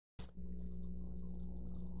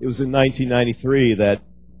It was in 1993 that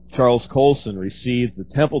Charles Colson received the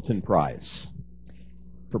Templeton Prize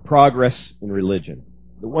for progress in religion.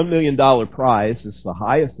 The $1 million prize is the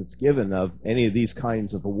highest that's given of any of these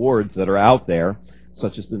kinds of awards that are out there,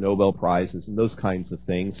 such as the Nobel Prizes and those kinds of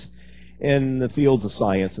things in the fields of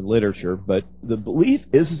science and literature. But the belief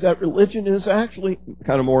is that religion is actually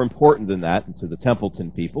kind of more important than that to the Templeton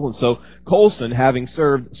people. And so Colson, having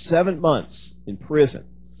served 7 months in prison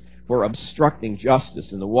for obstructing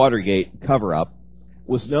justice in the Watergate cover-up,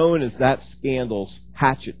 was known as that scandal's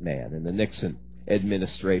hatchet man in the Nixon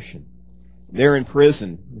administration. There in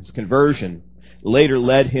prison, his conversion later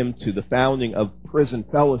led him to the founding of Prison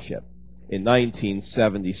Fellowship in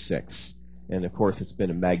 1976. And of course, it's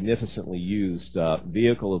been a magnificently used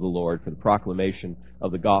vehicle of the Lord for the proclamation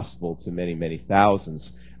of the gospel to many, many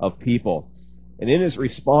thousands of people. And in his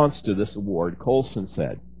response to this award, Colson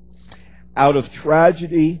said, "Out of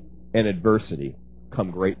tragedy and adversity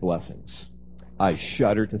come great blessings. I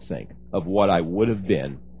shudder to think of what I would have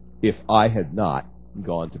been if I had not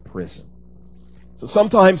gone to prison." So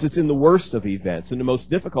sometimes it's in the worst of events, in the most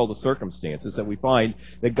difficult of circumstances, that we find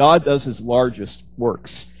that God does his largest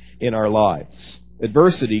works in our lives.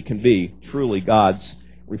 Adversity can be truly God's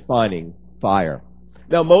refining fire.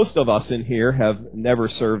 Now, most of us in here have never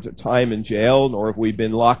served time in jail, nor have we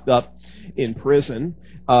been locked up in prison.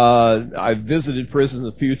 I've visited prisons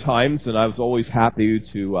a few times, and I was always happy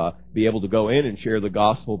to be able to go in and share the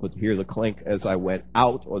gospel, but to hear the clink as I went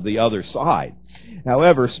out or the other side.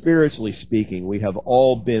 However, spiritually speaking, we have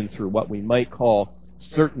all been through what we might call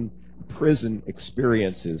certain prison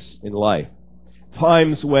experiences in life.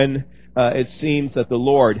 Times when it seems that the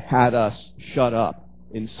Lord had us shut up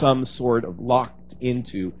in some sort of locked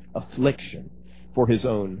into affliction for his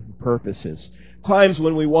own purposes. Times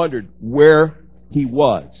when we wondered where he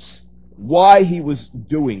was, why he was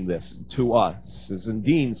doing this to us, as in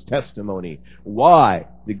Dean's testimony. Why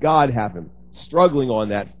did God have him struggling on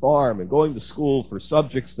that farm and going to school for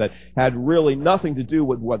subjects that had really nothing to do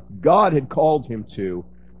with what God had called him to,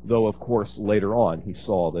 though, of course, later on he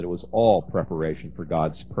saw that it was all preparation for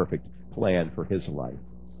God's perfect plan for his life.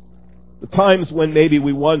 The times when maybe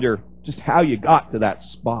we wonder just how you got to that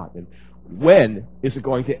spot, and when is it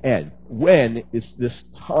going to end? When is this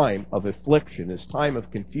time of affliction, this time of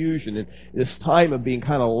confusion, and this time of being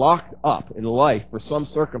kind of locked up in life for some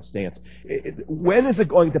circumstance? When is it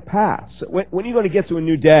going to pass? When are you going to get to a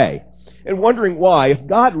new day? And wondering why, if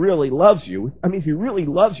God really loves you, if he really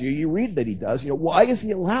loves you, you read that he does, why is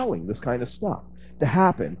he allowing this kind of stuff to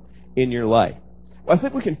happen in your life? Well, I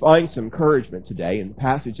think we can find some encouragement today in the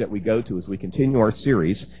passage that we go to as we continue our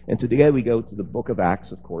series. And today we go to the book of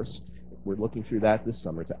Acts, of course. We're looking through that this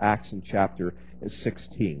summer, to Acts in chapter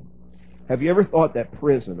 16. Have you ever thought that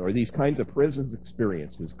prison, or these kinds of prison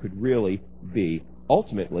experiences, could really be,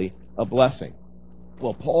 ultimately, a blessing?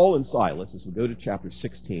 Well, Paul and Silas, as we go to chapter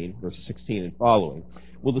 16, verses 16 and following,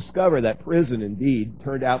 will discover that prison indeed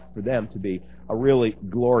turned out for them to be a really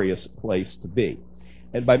glorious place to be.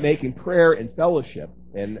 And by making prayer and fellowship,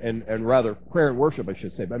 and rather prayer and worship, I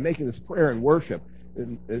should say, by making this prayer and worship,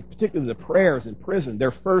 particularly the prayers in prison,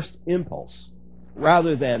 their first impulse,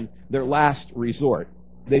 rather than their last resort,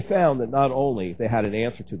 they found that not only they had an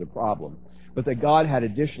answer to the problem, but that God had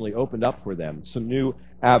additionally opened up for them some new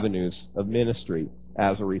avenues of ministry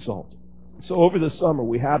as a result. So over the summer,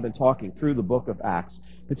 we have been talking through the book of Acts,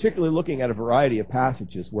 particularly looking at a variety of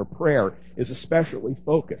passages where prayer is especially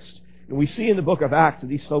focused. And we see in the book of Acts that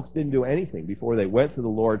these folks didn't do anything before they went to the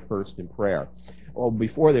Lord first in prayer. Or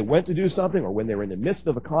before they went to do something, or when they were in the midst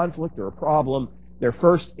of a conflict or a problem, their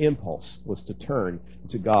first impulse was to turn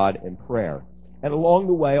to God in prayer. And along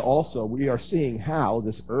the way, also, we are seeing how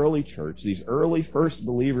this early church, these early first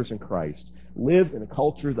believers in Christ, lived in a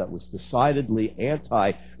culture that was decidedly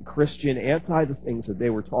anti-Christian, anti the things that they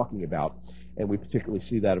were talking about. And we particularly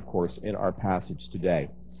see that, of course, in our passage today.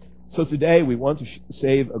 So today we want to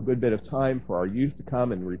save a good bit of time for our youth to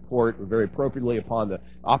come and report very appropriately upon the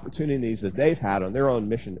opportunities that they've had on their own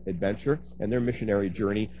mission adventure and their missionary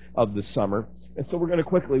journey of the summer. And so we're going to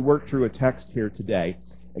quickly work through a text here today.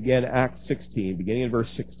 Again, Acts 16, beginning in verse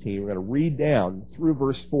 16. We're going to read we through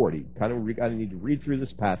verse 40. We need to read through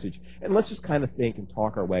this passage, and let's just kind of think and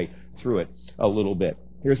talk our way through it a little bit.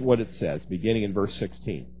 Here's what it says, beginning in verse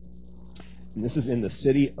 16. And this is in the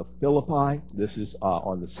city of Philippi. This is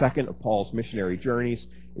on the second of Paul's missionary journeys.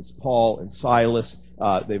 It's Paul and Silas.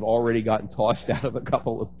 They've already gotten tossed out of a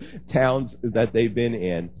couple of towns that they've been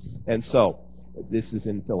in. And so this is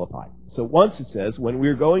in Philippi. So once it says, when we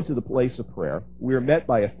were going to the place of prayer, we were met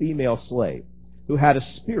by a female slave who had a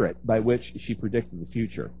spirit by which she predicted the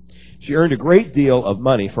future. She earned a great deal of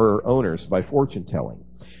money for her owners by fortune-telling.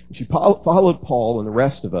 She followed Paul and the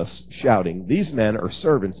rest of us, shouting, "These men are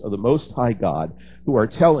servants of the Most High God, who are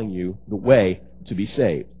telling you the way to be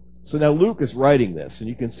saved." So now Luke is writing this, and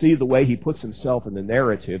you can see the way he puts himself in the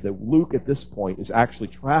narrative, that Luke at this point is actually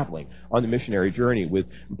traveling on the missionary journey with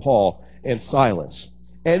Paul and Silas.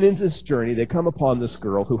 And in this journey, they come upon this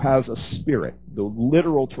girl who has a spirit. The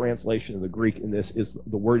literal translation of the Greek in this is,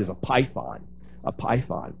 the word is a python. A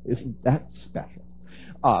python. Isn't that special?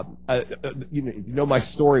 You know my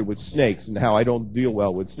story with snakes and how I don't deal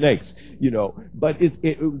well with snakes, but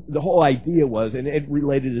the whole idea was, and it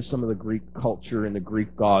related to some of the Greek culture and the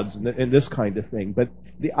Greek gods and this kind of thing, but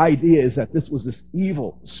the idea is that this was this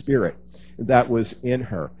evil spirit that was in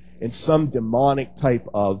her, and some demonic type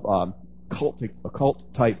of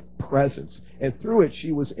occult type presence, and through it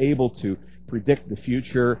she was able to predict the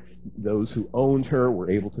future. Those who owned her were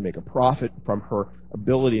able to make a profit from her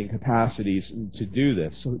ability and capacities to do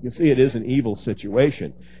this. So you can see it is an evil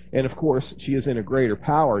situation. And of course, she is in a greater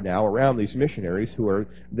power now around these missionaries who are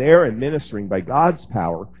there and ministering by God's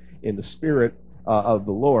power in the Spirit of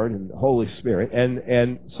the Lord and the Holy Spirit.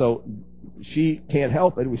 And so she can't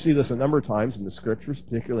help it. We see this a number of times in the scriptures,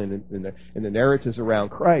 particularly in the narratives around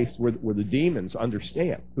Christ, where the demons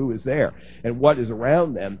understand who is there and what is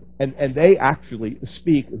around them, and they actually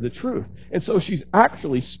speak the truth. And so she's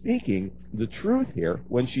actually speaking the truth here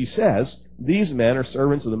when she says, "These men are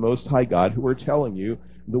servants of the Most High God, who are telling you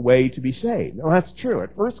the way to be saved." Now, that's true.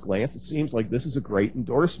 At first glance, it seems like this is a great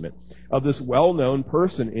endorsement of this well-known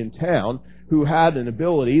person in town who had an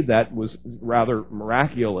ability that was rather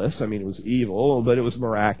miraculous. I mean, it was evil, but it was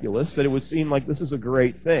miraculous, that it would seem like this is a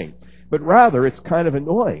great thing. But rather, it's kind of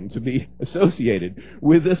annoying to be associated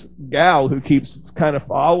with this gal who keeps kind of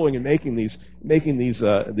following and making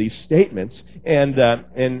these statements, and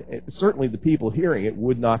certainly the people hearing it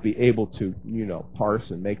would not be able to,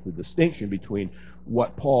 parse and make the distinction between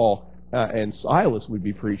what Paul and Silas would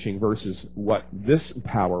be preaching versus what this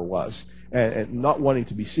power was, and not wanting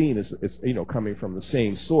to be seen as coming from the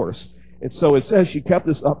same source. And so it says she kept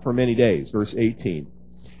this up for many days, verse 18.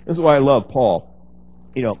 This is why I love Paul.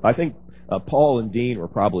 I think Paul and Dean were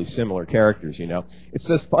probably similar characters, It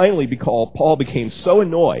says, finally, Paul became so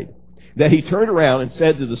annoyed that he turned around and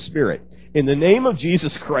said to the Spirit, "In the name of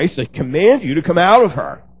Jesus Christ, I command you to come out of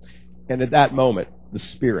her." And at that moment, the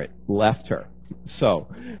Spirit left her. So,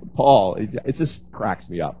 Paul, it just cracks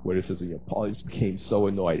me up when it says, Paul just became so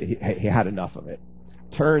annoyed. He had enough of it.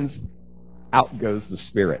 Turns out goes the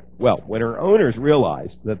Spirit. Well, when her owners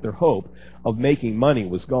realized that their hope of making money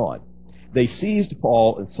was gone, they seized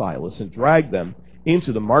Paul and Silas and dragged them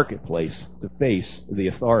into the marketplace to face the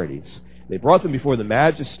authorities. They brought them before the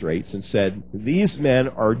magistrates and said, "These men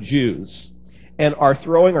are Jews and are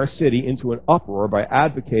throwing our city into an uproar by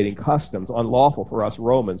advocating customs unlawful for us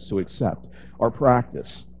Romans to accept or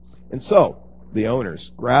practice." And so the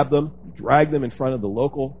owners grabbed them, dragged them in front of the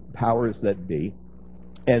local powers that be,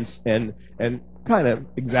 and kind of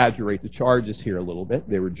exaggerate the charges here a little bit.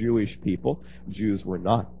 They were Jewish people. Jews were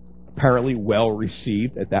not apparently well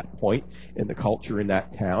received at that point in the culture in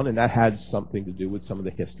that town, and that had something to do with some of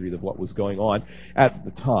the history of what was going on at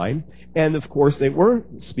the time. And of course, they were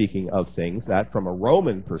speaking of things that, from a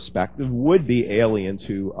Roman perspective, would be alien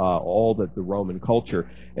to all that the Roman culture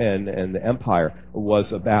and the empire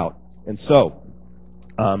was about. And so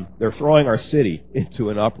they're throwing our city into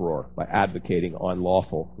an uproar by advocating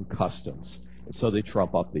unlawful customs. And so they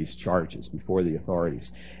trump up these charges before the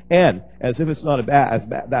authorities. And as if it's not that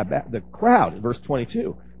bad, the crowd, in verse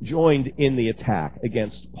 22, joined in the attack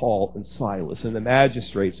against Paul and Silas, and the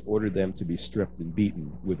magistrates ordered them to be stripped and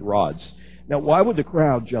beaten with rods. Now, why would the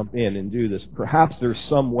crowd jump in and do this? Perhaps there's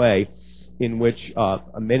some way in which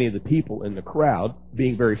many of the people in the crowd,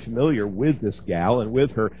 being very familiar with this gal and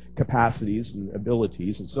with her capacities and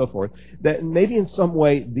abilities and so forth, that maybe in some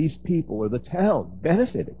way these people or the town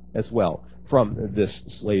benefited as well from this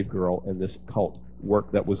slave girl and this cult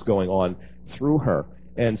work that was going on through her,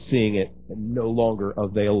 and seeing it no longer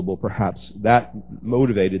available, perhaps that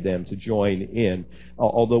motivated them to join in,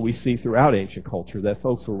 although we see throughout ancient culture that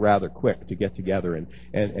folks were rather quick to get together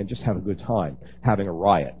and just have a good time, having a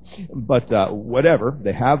riot. But whatever,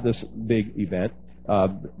 they have this big event.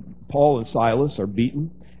 Paul and Silas are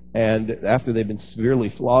beaten, and after they've been severely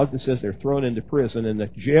flogged, it says they're thrown into prison, and the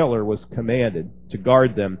jailer was commanded to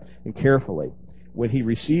guard them carefully. When he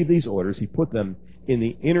received these orders, he put them in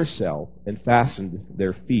the inner cell and fastened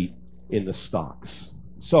their feet in the stocks.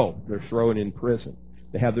 So they're thrown in prison.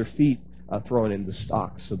 They have their feet thrown into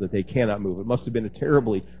stocks so that they cannot move. It must have been a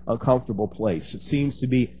terribly uncomfortable place. It seems to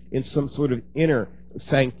be in some sort of inner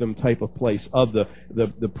sanctum type of place of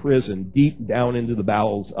the prison, deep down into the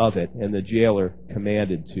bowels of it, and the jailer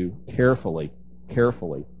commanded to carefully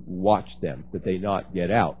watch them, that they not get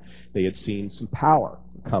out. They had seen some power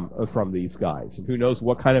come from these guys, and who knows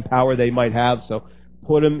what kind of power they might have, so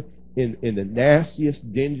put them in the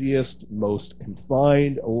nastiest, dingiest, most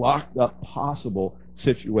confined, locked up possible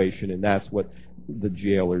situation, and that's what the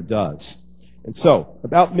jailer does. And so,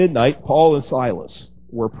 about midnight, Paul and Silas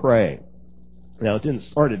were praying. Now, it didn't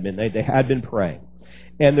start at midnight. They had been praying.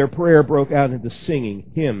 And their prayer broke out into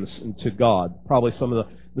singing hymns to God, probably some of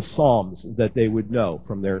the psalms that they would know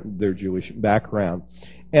from their Jewish background.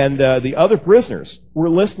 And the other prisoners were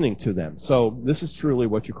listening to them. So this is truly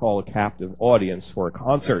what you call a captive audience for a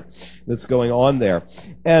concert that's going on there.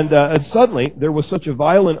 And suddenly, there was such a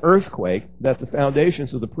violent earthquake that the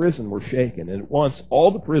foundations of the prison were shaken. And at once, all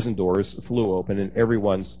the prison doors flew open and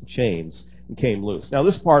everyone's chains came loose. Now,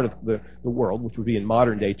 this part of the world, which would be in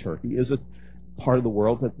modern-day Turkey, is a part of the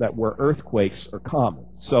world that where earthquakes are common.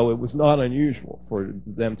 So it was not unusual for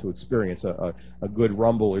them to experience a good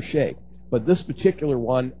rumble or shake. But this particular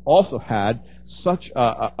one also had such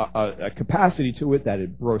a capacity to it that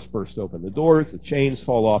it burst open the doors, the chains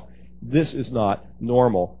fall off. This is not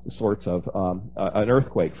normal sorts of an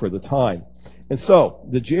earthquake for the time. And so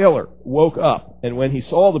the jailer woke up, and when he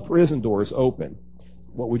saw the prison doors open,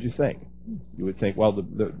 what would you think? You would think, well,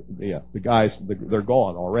 the guys, they're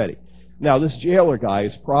gone already. Now, this jailer guy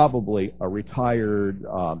is probably a retired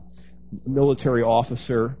military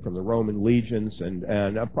officer from the Roman legions and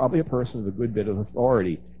probably a person of a good bit of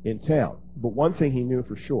authority in town. But one thing he knew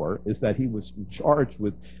for sure is that he was charged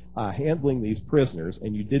with handling these prisoners,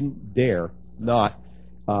 and you didn't dare not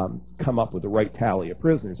come up with the right tally of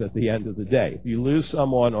prisoners at the end of the day. If you lose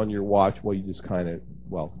someone on your watch, well,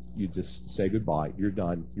 you just say goodbye. You're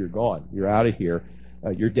done. You're gone. You're out of here.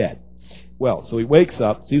 You're dead. Well, so he wakes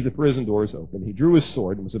up, sees the prison doors open. He drew his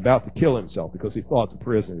sword and was about to kill himself because he thought the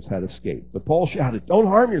prisoners had escaped. But Paul shouted, "Don't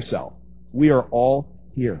harm yourself. We are all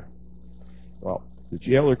here." Well, the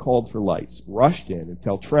jailer called for lights, rushed in, and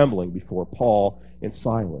fell trembling before Paul and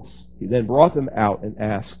Silas. He then brought them out and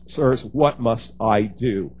asked, "Sirs, what must I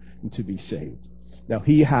do to be saved?" Now,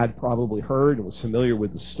 he had probably heard and was familiar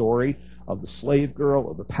with the story of the slave girl,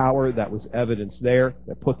 of the power that was evidenced there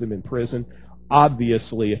that put them in prison.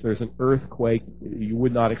 Obviously, if there's an earthquake, you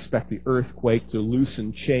would not expect the earthquake to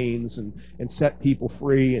loosen chains and set people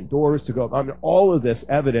free and doors to go up. I mean, all of this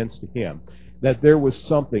evidence to him that there was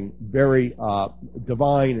something very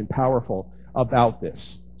divine and powerful about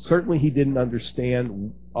this. Certainly he didn't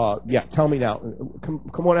understand, tell me now,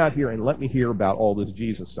 come on out here and let me hear about all this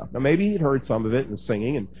Jesus stuff. Now, maybe he'd heard some of it in the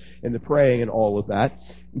singing and the praying and all of that,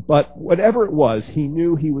 but whatever it was, he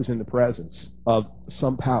knew he was in the presence of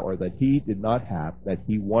some power that he did not have, that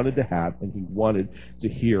he wanted to have, and he wanted to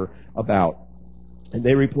hear about. And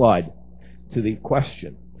they replied to the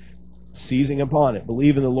question, seizing upon it,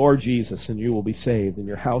 "Believe in the Lord Jesus, and you will be saved in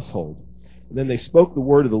your household." And then they spoke the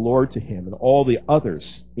word of the Lord to him and all the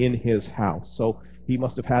others in his house. So he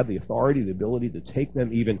must have had the authority, the ability to take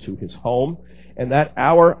them even to his home. And that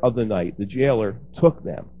hour of the night, the jailer took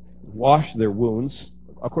them, washed their wounds.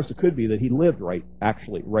 Of course, it could be that he lived right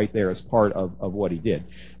there as part of what he did.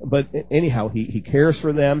 But anyhow, he cares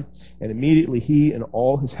for them, and immediately he and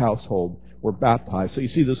all his household were baptized. So you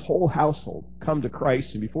see this whole household come to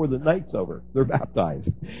Christ, and before the night's over, they're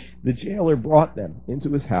baptized. The jailer brought them into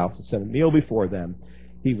his house and set a meal before them.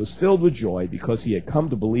 He was filled with joy because he had come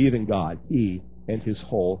to believe in God, he and his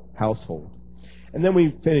whole household. And then we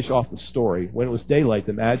finish off the story. When it was daylight,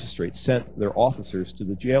 the magistrates sent their officers to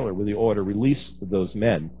the jailer with the order, "Release those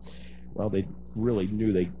men." Well, they really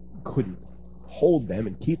knew they couldn't hold them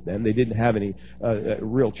and keep them. They didn't have any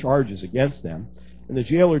real charges against them. And the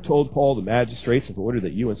jailer told Paul, "The magistrates have ordered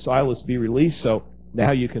that you and Silas be released, so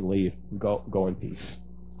now you can leave and go in peace."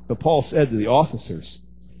 But Paul said to the officers,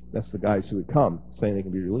 that's the guys who had come, saying they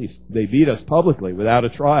can be released, "They beat us publicly without a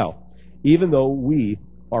trial, even though we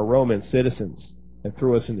are Roman citizens, and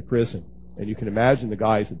threw us into prison." And you can imagine the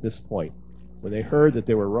guys at this point, when they heard that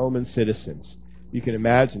they were Roman citizens, you can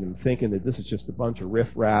imagine them thinking that this is just a bunch of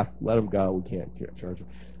riffraff, let them go, we can't charge them.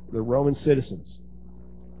 They're Roman citizens.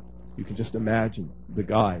 You can just imagine the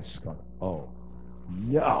guys going, "Oh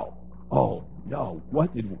no,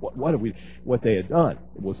 what they had done?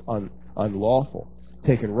 It was unlawful,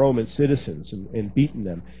 taking Roman citizens and beating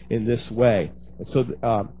them in this way." And so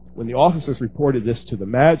When the officers reported this to the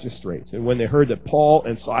magistrates, and when they heard that Paul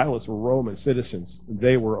and Silas were Roman citizens,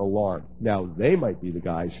 they were alarmed. Now they might be the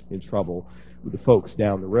guys in trouble with the folks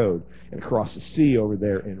down the road and across the sea over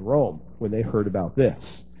there in Rome when they heard about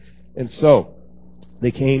this. And so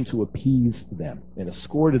they came to appease them and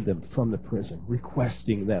escorted them from the prison,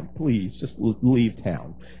 requesting them, please, just leave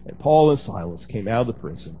town. And Paul and Silas came out of the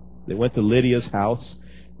prison. They went to Lydia's house.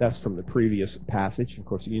 That's from the previous passage. Of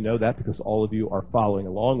course, you know that because all of you are following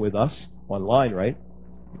along with us online, right?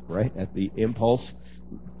 Right, at the Impulse,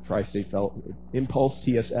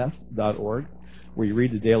 ImpulseTSF.org, where you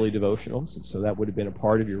read the daily devotionals. And so that would have been a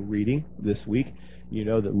part of your reading this week. You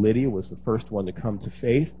know that Lydia was the first one to come to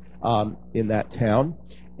faith in that town,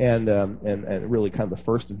 and really kind of the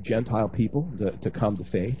first of Gentile people to come to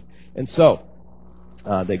faith. And so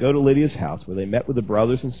they go to Lydia's house where they met with the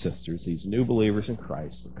brothers and sisters, these new believers in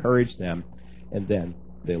Christ, encouraged them, and then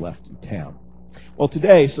they left town. Well,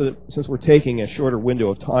 today, since we're taking a shorter window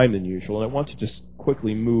of time than usual, and I want to just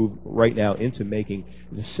quickly move right now into making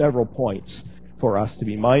several points for us to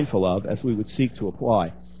be mindful of as we would seek to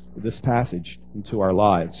apply this passage into our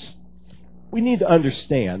lives. We need to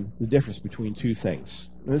understand the difference between two things.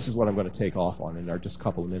 And this is what I'm going to take off on in our just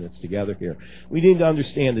couple of minutes together here. We need to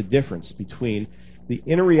understand the difference between the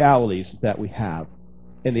inner realities that we have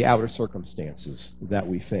and the outer circumstances that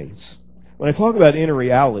we face. When I talk about inner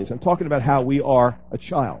realities, I'm talking about how we are a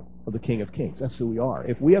child of the King of Kings. That's who we are.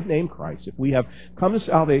 If we have named Christ, if we have come to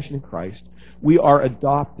salvation in Christ, we are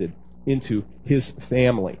adopted into his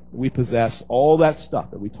family. We possess all that stuff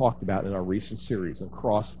that we talked about in our recent series on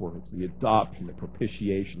crosswords, the adoption, the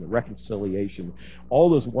propitiation, the reconciliation, all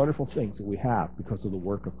those wonderful things that we have because of the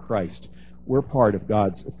work of Christ. We're part of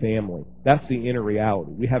God's family. That's the inner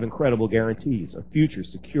reality. We have incredible guarantees of future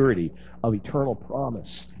security, of eternal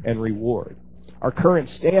promise and reward. Our current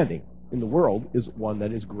standing in the world is one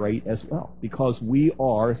that is great as well, because we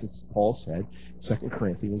are, as Paul said, 2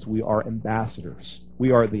 Corinthians, we are ambassadors.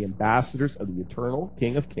 We are the ambassadors of the eternal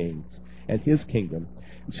King of Kings and his kingdom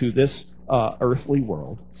to this earthly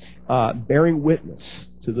world, bearing witness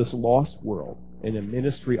to this lost world in a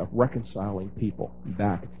ministry of reconciling people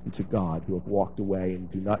back to God who have walked away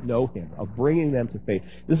and do not know him, of bringing them to faith.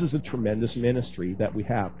 This is a tremendous ministry that we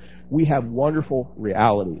have. We have wonderful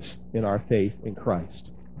realities in our faith in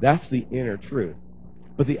Christ. That's the inner truth.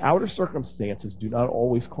 But the outer circumstances do not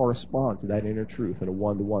always correspond to that inner truth in a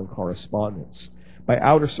one-to-one correspondence. By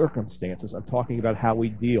outer circumstances, I'm talking about how we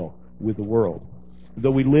deal with the world.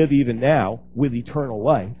 Though we live even now with eternal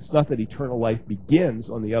life, it's not that eternal life begins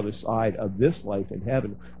on the other side of this life in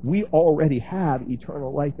heaven. We already have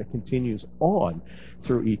eternal life that continues on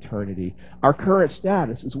through eternity. Our current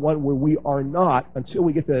status is one where we are not, until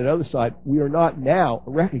we get to that other side, we are not now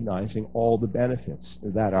recognizing all the benefits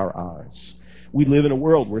that are ours. We live in a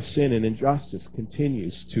world where sin and injustice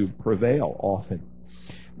continues to prevail often.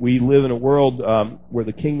 We live in a world where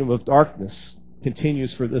the kingdom of darkness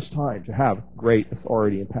continues for this time to have great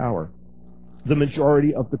authority and power. The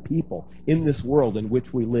majority of the people in this world in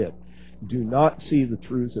which we live do not see the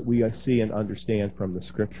truths that we see and understand from the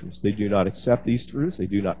Scriptures. They do not accept these truths. They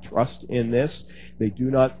do not trust in this. They do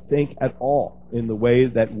not think at all in the way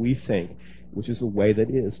that we think, which is the way that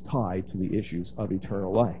is tied to the issues of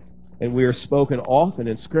eternal life. And we are spoken often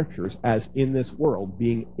in Scriptures as in this world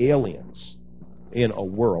being aliens in a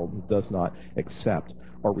world that does not accept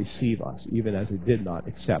or receive us, even as it did not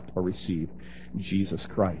accept or receive Jesus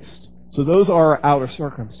Christ. So those are our outer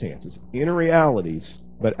circumstances. Inner realities,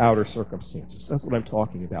 but outer circumstances. That's what I'm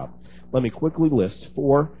talking about. Let me quickly list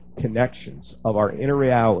 4 connections of our inner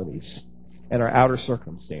realities and our outer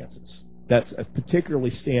circumstances that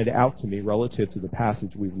particularly stand out to me relative to the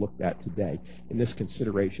passage we've looked at today in this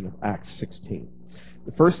consideration of Acts 16.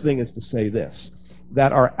 The first thing is to say this,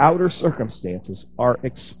 that our outer circumstances are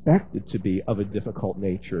expected to be of a difficult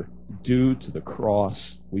nature due to the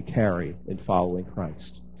cross we carry in following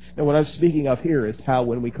Christ. Now, what I'm speaking of here is how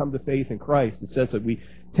when we come to faith in Christ, it says that we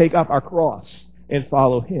take up our cross and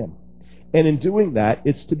follow him. And in doing that,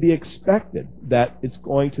 it's to be expected that it's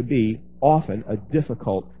going to be often a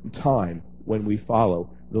difficult time when we follow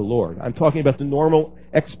the Lord. I'm talking about the normal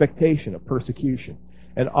expectation of persecution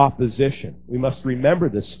and opposition. We must remember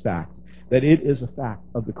this fact, that it is a fact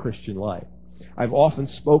of the Christian life. I've often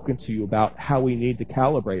spoken to you about how we need to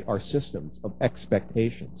calibrate our systems of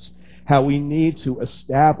expectations, how we need to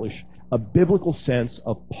establish a biblical sense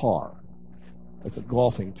of par. It's a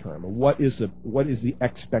golfing term. What is the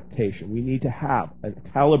expectation? We need to have a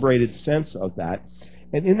calibrated sense of that.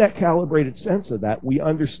 And in that calibrated sense of that, we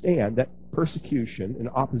understand that persecution and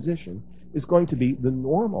opposition is going to be the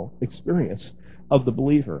normal experience of the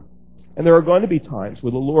believer. And there are going to be times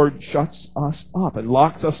where the Lord shuts us up and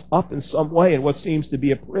locks us up in some way in what seems to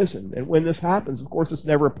be a prison. And when this happens, of course, it's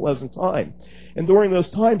never a pleasant time. And during those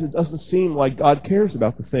times, it doesn't seem like God cares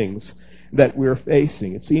about the things that we're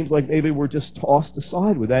facing. It seems like maybe we're just tossed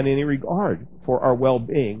aside without any regard for our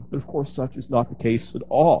well-being. But of course, such is not the case at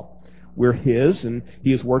all. We're His, and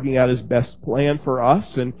He is working out His best plan for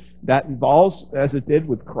us, and that involves, as it did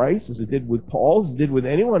with Christ, as it did with Paul, as it did with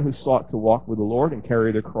anyone who sought to walk with the Lord and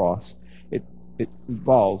carry the cross, it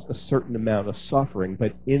involves a certain amount of suffering,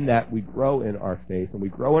 but in that we grow in our faith, and we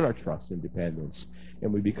grow in our trust and dependence,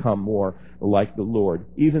 and we become more like the Lord.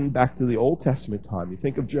 Even back to the Old Testament time, you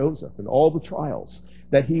think of Joseph and all the trials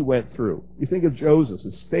that he went through. You think of Joseph,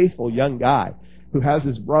 this faithful young guy who has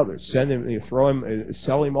his brothers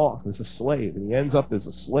sell him off as a slave, and he ends up as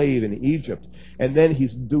a slave in Egypt, and then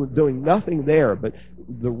he's doing nothing there but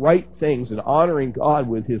the right things and honoring God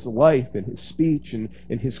with his life and his speech and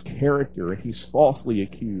his character, and he's falsely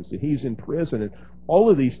accused, and he's in prison, and all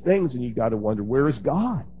of these things, and you got to wonder, where is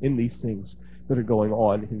God in these things that are going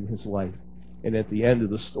on in his life? And at the end of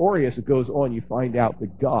the story, as it goes on, you find out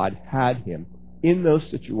that God had him in those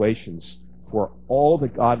situations for all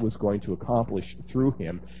that God was going to accomplish through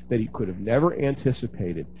him that he could have never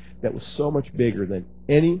anticipated, that was so much bigger than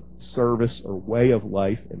any service or way of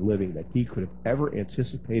life and living that he could have ever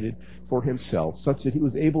anticipated for himself, such that he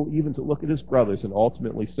was able even to look at his brothers and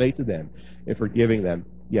ultimately say to them, in forgiving them,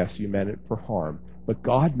 yes, you meant it for harm, but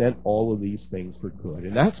God meant all of these things for good.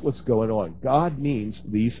 And that's what's going on. God means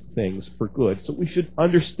these things for good. So we should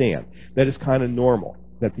understand that it's kind of normal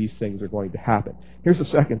that these things are going to happen. Here's the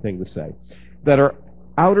second thing to say, that our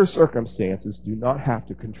outer circumstances do not have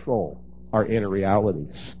to control our inner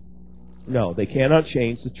realities. No, they cannot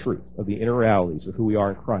change the truth of the inner realities of who we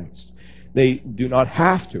are in Christ. They do not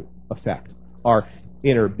have to affect our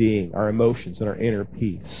inner being, our emotions, and our inner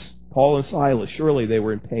peace. Paul and Silas, surely they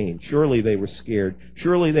were in pain. Surely they were scared.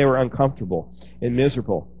 Surely they were uncomfortable and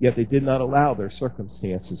miserable. Yet they did not allow their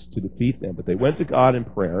circumstances to defeat them. But they went to God in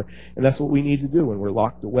prayer, and that's what we need to do when we're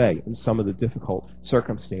locked away in some of the difficult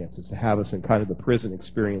circumstances, to have us in kind of the prison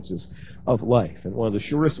experiences of life. And one of the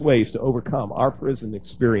surest ways to overcome our prison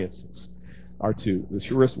experiences the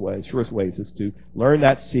surest ways is to learn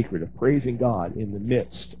that secret of praising God in the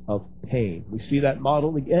midst of pain. We see that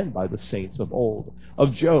modeled again by the saints of old,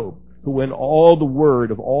 of Job, who when all the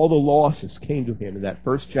word of all the losses came to him in that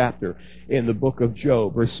first chapter in the book of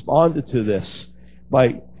Job, responded to this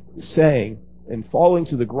by saying and falling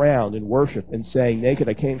to the ground in worship and saying, naked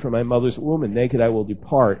I came from my mother's womb, and naked I will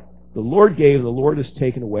depart. The Lord gave, the Lord has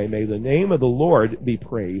taken away. May the name of the Lord be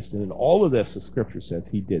praised. And in all of this, the Scripture says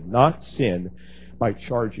he did not sin by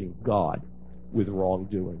charging God with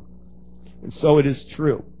wrongdoing. And so it is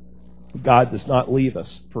true. God does not leave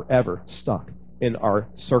us forever stuck in our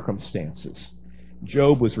circumstances.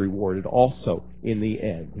 Job was rewarded also in the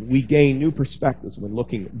end. And we gain new perspectives when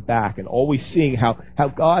looking back and always seeing how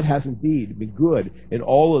God has indeed been good in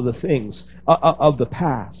all of the things of the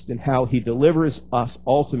past, and how he delivers us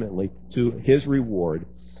ultimately to his reward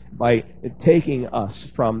by taking us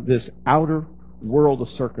from this outer world of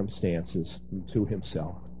circumstances to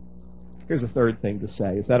himself. Here's a third thing to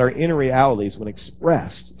say, is that our inner realities, when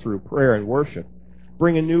expressed through prayer and worship,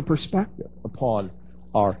 bring a new perspective upon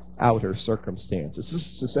our outer circumstances. This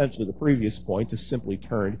is essentially the previous point, to simply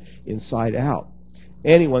turn inside out.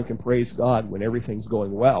 Anyone can praise God when everything's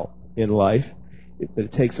going well in life, but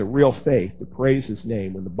it takes a real faith to praise his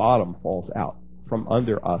name when the bottom falls out from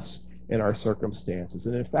under us in our circumstances.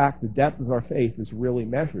 And in fact, the depth of our faith is really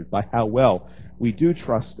measured by how well we do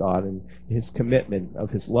trust God and his commitment of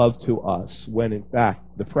his love to us when in fact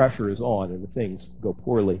the pressure is on and the things go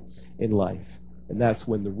poorly in life. And that's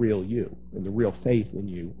when the real you and the real faith in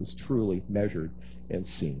you is truly measured and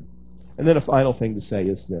seen. And then a final thing to say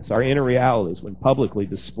is this. Our inner realities, when publicly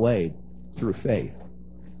displayed through faith,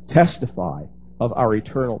 testify of our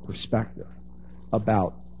eternal perspective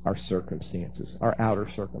about our circumstances, our outer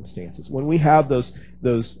circumstances. When we have those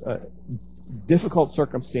difficult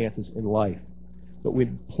circumstances in life, but we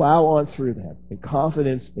plow on through them in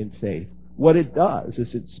confidence in faith, what it does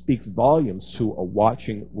is it speaks volumes to a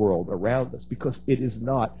watching world around us, because it is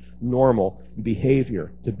not normal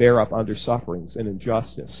behavior to bear up under sufferings and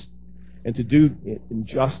injustice, and to do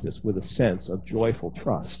injustice with a sense of joyful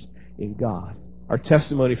trust in God. Our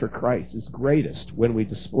testimony for Christ is greatest when we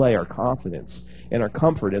display our confidence and our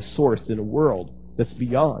comfort as sourced in a world that's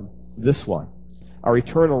beyond this one. Our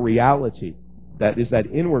eternal reality, that is that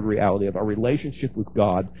inward reality of our relationship with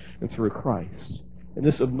God and through Christ. And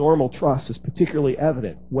this abnormal trust is particularly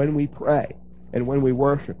evident when we pray and when we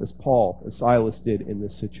worship, as Paul and Silas did in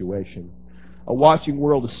this situation. A watching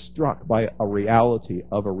world is struck by a reality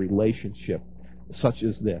of a relationship such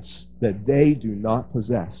as this, that they do not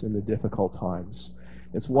possess in the difficult times.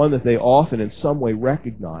 It's one that they often in some way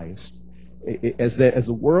recognize. As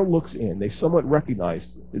the world looks in, they somewhat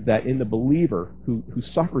recognize that in the believer who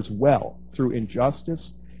suffers well through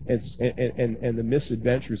injustice and the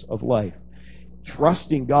misadventures of life,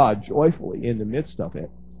 trusting God joyfully in the midst of it,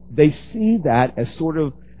 they see that as sort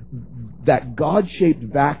of that God-shaped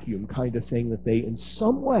vacuum kind of thing that they in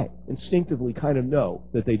some way instinctively kind of know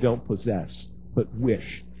that they don't possess, but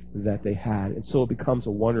wish that they had. And so it becomes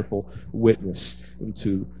a wonderful witness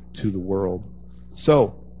to the world.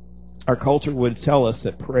 So, our culture would tell us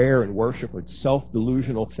that prayer and worship are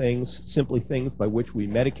self-delusional things, simply things by which we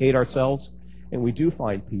medicate ourselves, and we do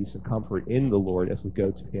find peace and comfort in the Lord as we go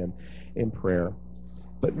to Him in prayer.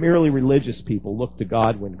 But merely religious people look to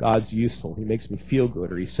God when God's useful. He makes me feel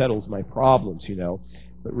good, or He settles my problems,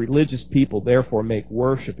 But religious people therefore make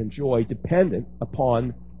worship and joy dependent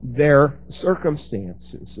upon their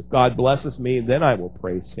circumstances. If God blesses me, then I will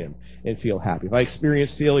praise Him and feel happy. If I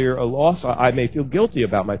experience failure or loss, I may feel guilty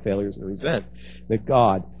about my failures and resent that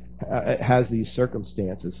God has these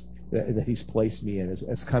circumstances that He's placed me in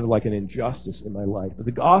as kind of like an injustice in my life. But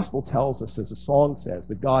the gospel tells us, as the song says,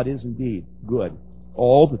 that God is indeed good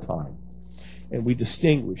all the time. And we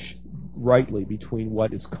distinguish rightly between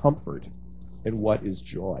what is comfort and what is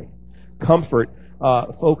joy. Comfort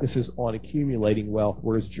focuses on accumulating wealth,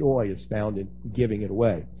 whereas joy is found in giving it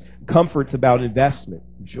away. Comfort's about investment.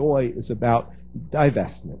 Joy is about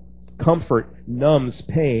divestment. Comfort numbs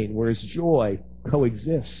pain, whereas joy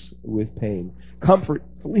coexists with pain. Comfort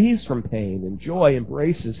flees from pain, and joy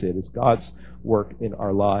embraces it as God's work in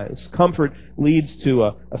our lives. Comfort leads to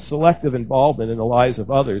a selective involvement in the lives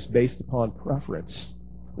of others based upon preference,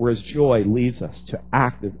 whereas joy leads us to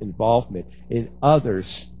active involvement in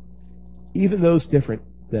others, even those different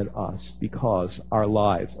than us, because our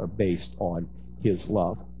lives are based on His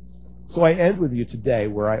love. So I end with you today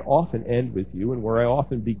where I often end with you and where I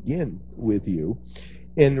often begin with you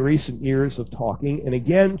in recent years of talking, and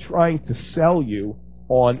again trying to sell you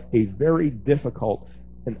on a very difficult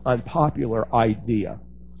and unpopular idea.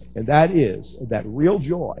 And that is that real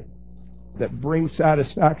joy that brings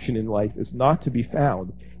satisfaction in life is not to be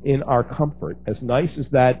found in our comfort, as nice as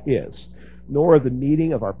that is, nor the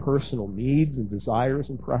meeting of our personal needs and desires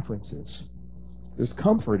and preferences. There's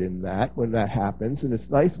comfort in that when that happens, and it's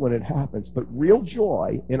nice when it happens, but real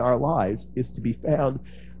joy in our lives is to be found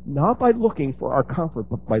not by looking for our comfort,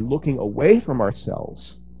 but by looking away from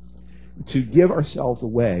ourselves to give ourselves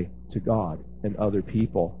away to God and other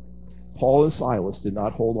people. Paul and Silas did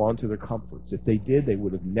not hold on to their comforts. If they did, they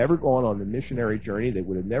would have never gone on the missionary journey. They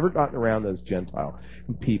would have never gotten around those Gentile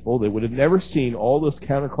people. They would have never seen all those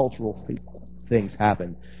countercultural things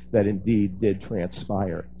happen that indeed did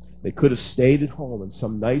transpire. They could have stayed at home in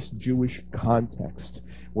some nice Jewish context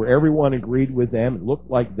where everyone agreed with them and looked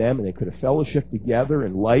like them, and they could have fellowshiped together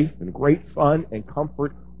in life and great fun and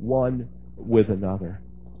comfort one with another.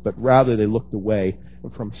 But rather they looked away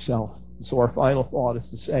from self. So our final thought is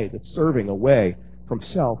to say that serving away from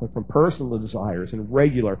self and from personal desires and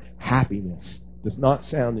regular happiness does not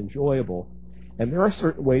sound enjoyable. And there are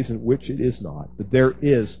certain ways in which it is not, but there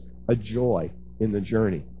is a joy in the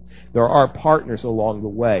journey. There are partners along the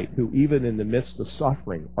way who, even in the midst of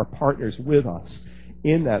suffering, are partners with us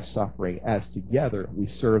in that suffering as together we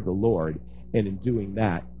serve the Lord. And in doing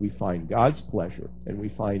that, we find God's pleasure and we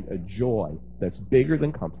find a joy that's bigger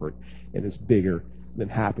than comfort and is bigger than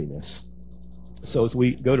happiness. So as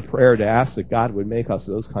we go to prayer to ask that God would make us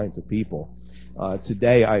those kinds of people,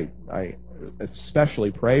 today I especially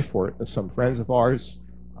pray for some friends of ours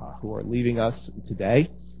who are leaving us today.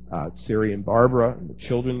 Siri and Barbara and the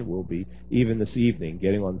children will be, even this evening,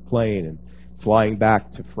 getting on the plane and flying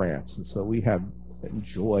back to France. And so we have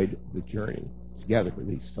enjoyed the journey together with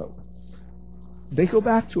these folk. They go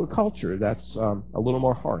back to a culture that's a little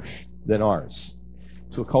more harsh than ours,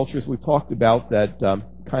 to a culture, as we've talked about, that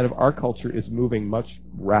kind of our culture is moving much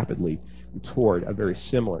rapidly toward a very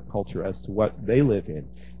similar culture as to what they live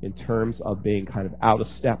in terms of being kind of out of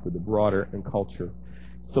step with the broader culture.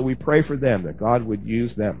 So we pray for them, that God would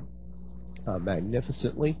use them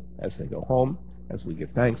magnificently as they go home, as we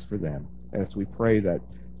give thanks for them, as we pray that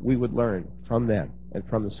we would learn from them and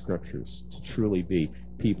from the Scriptures to truly be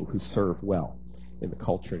people who serve well in the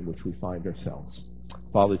culture in which we find ourselves.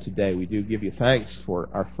 Father, today we do give you thanks for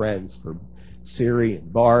our friends, for Siri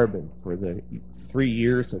and Barb, and for the 3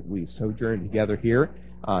 years that we sojourned together here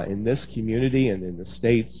in this community and in the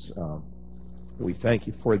States. We thank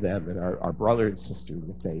you for them and our brother and sister in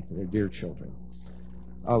the faith and their dear children.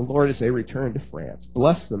 Lord, as they return to France.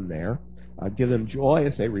 Bless them there. Give them joy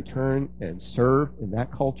as they return and serve in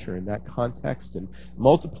that culture, in that context, and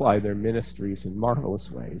multiply their ministries in marvelous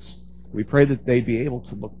ways. We pray that they be able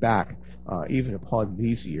to look back even upon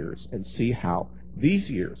these years and see how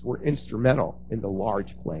these years were instrumental in the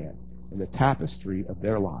large plan, in the tapestry of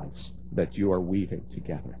their lives that you are weaving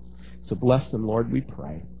together. So bless them, Lord, we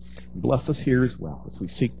pray. Bless us here as well as we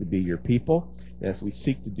seek to be your people, and as we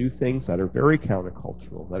seek to do things that are very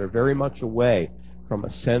countercultural, that are very much away from a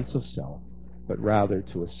sense of self, but rather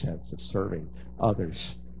to a sense of serving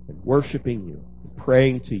others and worshiping you, and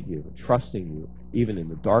praying to you, and trusting you, even in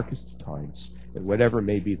the darkest of times, and whatever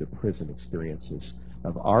may be the prison experiences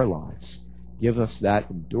of our lives. Give us that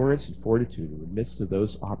endurance and fortitude in the midst of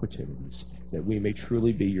those opportunities, that we may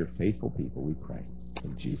truly be your faithful people, we pray.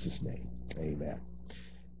 In Jesus' name, amen.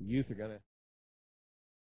 The youth are going to...